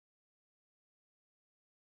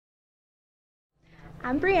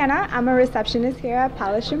I'm Brianna. I'm a receptionist here at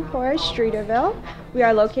Polish and Pour, Streeterville. We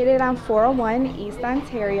are located on 401 East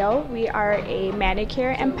Ontario. We are a manicure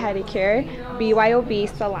and pedicure BYOB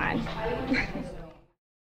salon.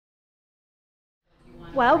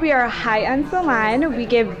 Well, we are a high-end salon. We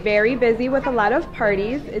get very busy with a lot of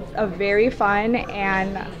parties. It's a very fun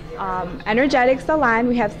and energetic salon.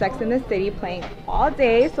 We have Sex in the City playing all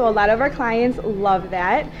day, so a lot of our clients love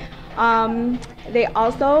that. They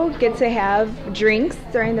also get to have drinks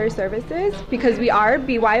during their services because we are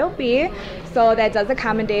BYOB, so that does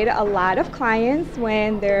accommodate a lot of clients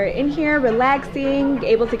when they're in here relaxing,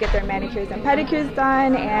 able to get their manicures and pedicures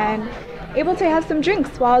done, and able to have some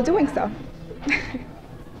drinks while doing so.